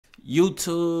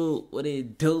YouTube, what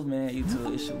it do, man?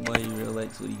 YouTube, it's your boy Real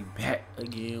X with you back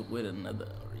again with another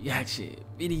reaction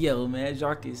video, man. As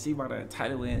y'all can see by the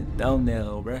title and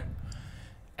thumbnail, bruh.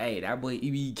 Hey, that boy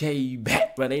EBK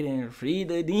back, but they didn't free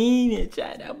the demon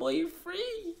chat. That boy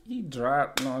free. He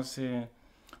dropped, you know what I'm saying?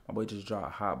 My boy just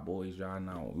dropped Hotboiiz, y'all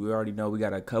know. We already know we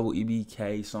got a couple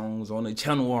EBK songs on the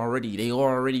channel already. They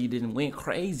already didn't went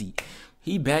crazy.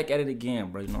 He back at it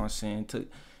again, bro. You know what I'm saying?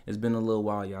 It's been a little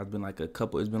while, y'all. It's been like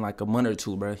a month or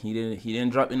two, bro. He didn't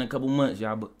drop in a couple months,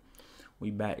 y'all, but we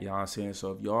back, y'all saying.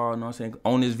 So if y'all, you know what I'm saying,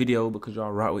 on this video because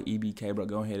y'all rock with EBK, bro,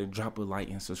 go ahead and drop a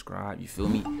like and subscribe. You feel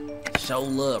me? Show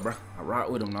love, bro. I rock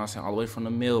with him, you know what I'm saying, all the way from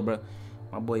the mill, bro.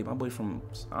 My boy from,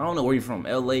 I don't know where you from,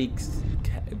 LA.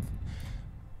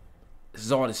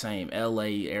 It's all the same.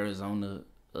 LA, Arizona,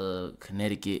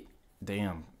 Connecticut,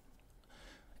 damn.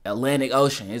 Atlantic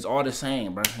Ocean, it's all the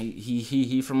same, bro.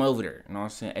 He from over there. You know what I'm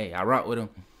saying? Hey, I rock with him.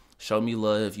 Show me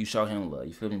love if you show him love.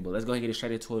 You feel me? But let's go ahead and get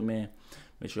straight into it, man.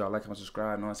 Make sure y'all like and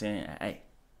subscribe. You know what I'm saying?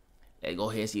 Hey, go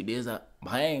ahead and see this a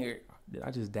banger. Did I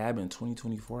just dab in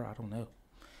 2024? I don't know.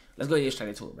 Let's go ahead and get straight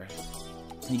into it, bro.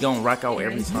 He gonna rock out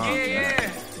every time.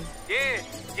 Yeah.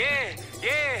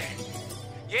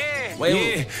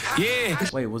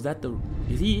 Wait, was that the?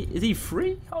 Is he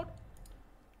free? Hold on.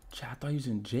 I thought he was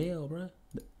in jail, bro.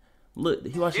 Look,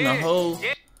 he watching the whole.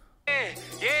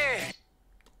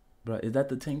 Bro, is that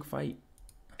the Tank fight?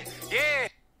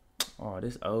 Oh,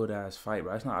 this old ass fight,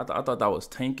 bro. It's not. I thought that was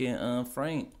Tank and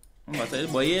Frank. I'm about to say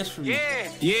this boy is free.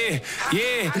 Yeah.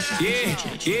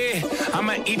 I'm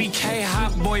an EBK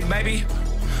Hotboiiz, baby.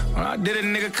 I did a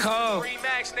nigga cold.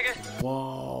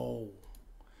 Whoa.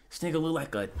 This nigga look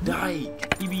like a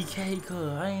dyke. EBK,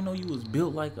 cuz. I ain't know you was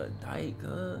built like a dyke,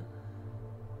 cuz.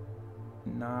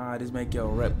 Nah, this make your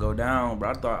rep go down, bro.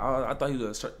 I thought he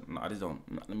was a nah, this don't.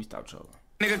 Nah, let me stop trolling.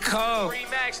 Nigga cold.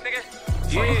 Remax, nigga.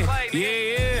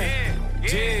 Yeah.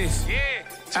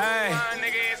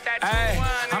 Hey,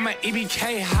 I'm an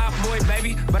EBK Hotboiiz,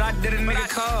 baby, but I did a nigga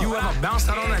cold. You ever bounced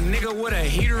out on a nigga with a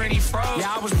heater and he froze?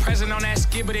 Yeah, I was present on that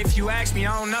skit, but if you ask me,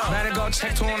 I don't know. Better go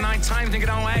check 209 times, nigga,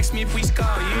 don't ask me if we score.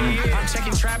 Yeah. I'm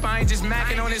checking trap, I ain't just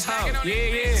macking on his hoe.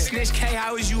 Yeah. Snitch K,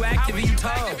 how is you active and you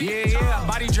told? Yeah.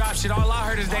 Body drop shit, all I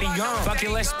heard is that he gone. Fuck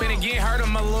it, let's spin again, hurt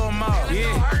him a little more.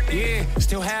 Yeah.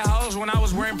 Still had hoes when I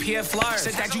was wearing PS Flyers.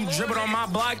 Said that you dribbled on my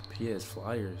block. PS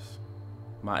Flyers.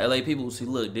 My LA people, see,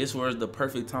 look, this was the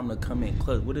perfect time to come in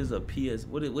clutch. What is a PS?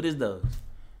 What is those?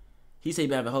 He said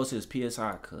he haven't hosted his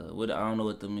PSI, cuz. I don't know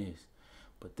what them is.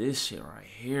 But this shit right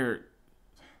here,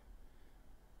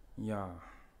 y'all.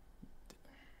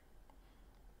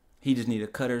 He just need a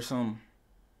cut or something.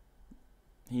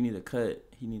 He need a cut.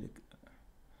 I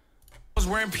was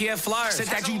wearing PS Flyers. Said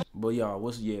that you. But y'all,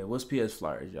 what's PS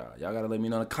Flyers, y'all? Y'all gotta let me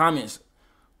know in the comments.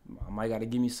 I might gotta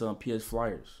give me some PS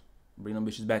Flyers. Bring them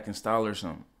bitches back in style or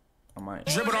something. I might.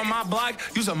 Dribble on my block,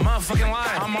 use a motherfucking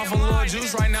lie. I'm off a little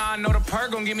juice right now, I know the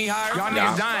perk gon' get me higher. Y'all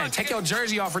niggas dying, take your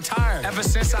jersey off, retire. Ever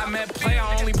since I met Play,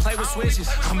 I only play with switches.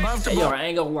 I'm comfortable. Hey, yo, I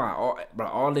ain't gonna lie.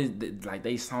 All this, like,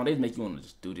 they make you wanna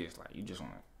just do this. Like, you just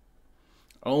wanna.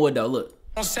 Oh, what though, look.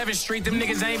 On 7th Street, them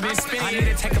niggas ain't been spinning. I need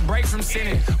to take a break from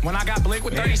sinning. When I got blick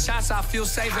with 30 shots, I feel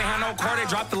safe. Ain't had no car, they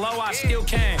drop the low, I still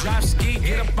can. Drop ski,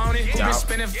 get up on it. Who been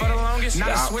spinning for the longest? Not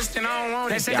a Swiss, then I don't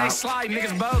want it. They say they slide,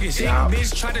 niggas bogus.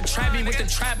 Bitch tried to trap me with the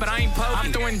trap, but I ain't poking.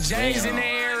 I'm throwing J's in the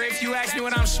air if you ask me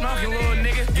what I'm smoking, little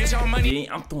nigga. Get your money.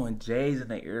 I'm throwing J's in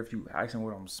the air if you asking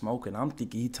what I'm smoking. I'm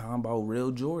thinking he talking about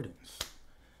real Jordans.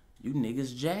 You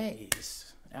niggas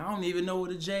J's. I don't even know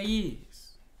what a J is.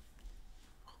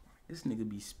 This nigga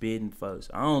be spitting folks.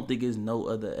 I don't think there's no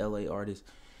other LA artist,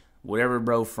 whatever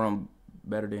bro from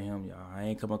better than him, y'all. I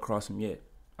ain't come across him yet.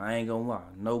 I ain't gonna lie.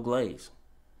 No glaze.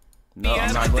 No,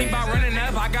 I'm not think about running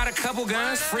up. I got a couple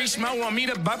guns. Free smoke want me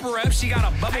to bumper up. She got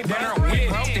a bubble better wig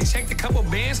broke. Then checked a couple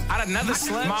bins out another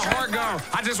slut. My heart gone.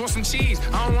 I just want some cheese.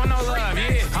 I don't want no love.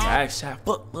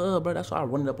 Fuck love, bro. That's why I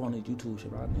run it up on this YouTube shit,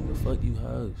 bro. Nigga, fuck you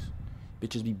hoes.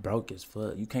 Bitches be broke as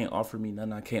fuck. You can't offer me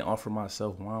nothing I can't offer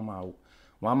myself. Why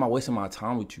am I wasting my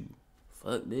time with you?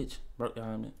 Fuck, bitch. Broke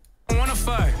y'all, man. I wanna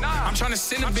fuck. I'm trying to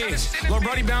send a bitch. Lil'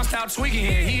 Brody bounced out tweaking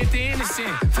here. He at the innocent.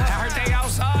 I heard they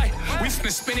outside. We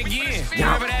finna spin again.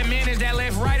 Whoever that man is, that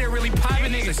left right, it really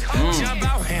poppin' niggas. Jump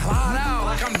out and loud out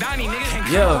like I'm Donnie, nigga. Can't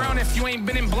come around if you ain't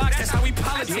been in blocks. That's how we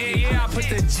politic. Yeah, I put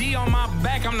the G on my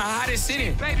back. I'm the hottest in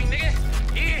it. Baby, nigga.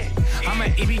 Yeah. I'm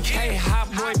an EBK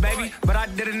Hotboiiz, baby, but I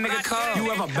did a nigga cold.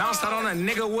 You ever bounced out on a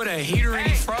nigga with a heater and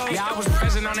he froze? Yeah, I was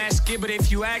present on that skit, but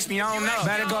if you ask me, I don't know.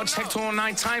 Better go check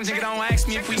 209 times, nigga, don't ask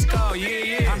me if we score.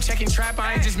 Yeah. I'm checking trap,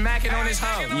 I ain't just macking on his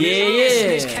hoe.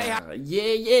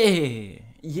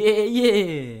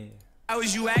 Yeah. How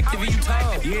is you active and you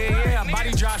told? Yeah,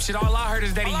 body drop shit. All I heard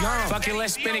is that he gone. Fuck it,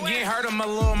 let's spin again. Hurt him a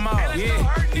little more.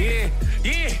 Yeah.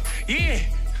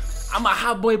 I'm a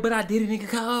hot boy, but I did a nigga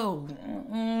cold.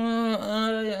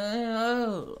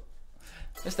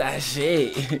 That's that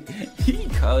shit. He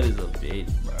cold as a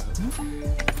bitch, bro.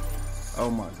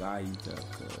 Oh my god, he tough.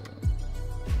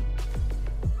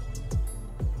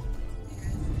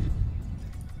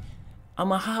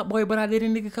 I'm a hot boy, but I did a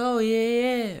nigga cold.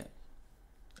 Yeah.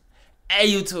 Hey,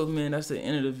 YouTube, man, that's the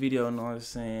end of the video. You know what I'm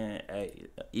saying? Hey,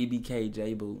 EBK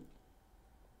Jaaybo.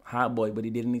 Hot boy, but he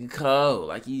did a nigga cold.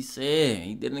 Like he said.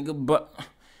 He did a nigga but.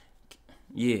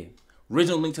 Yeah.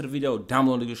 Original link to the video down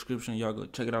below in the description. Y'all go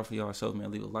check it out for yourself, man.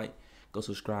 Leave a like. Go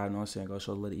subscribe, you know what I'm saying? Go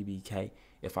show the little EBK.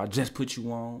 If I just put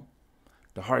you on,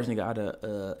 the hardest nigga out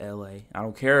of LA. I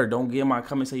don't care. Don't get in my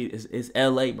comments say it's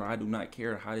LA, bro. I do not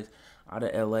care how this out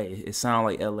of LA. It sound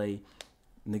like LA.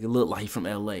 Nigga look like he from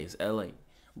LA. It's LA.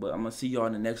 But I'm gonna see y'all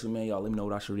in the next one, man. Y'all let me know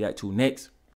what I should react to next.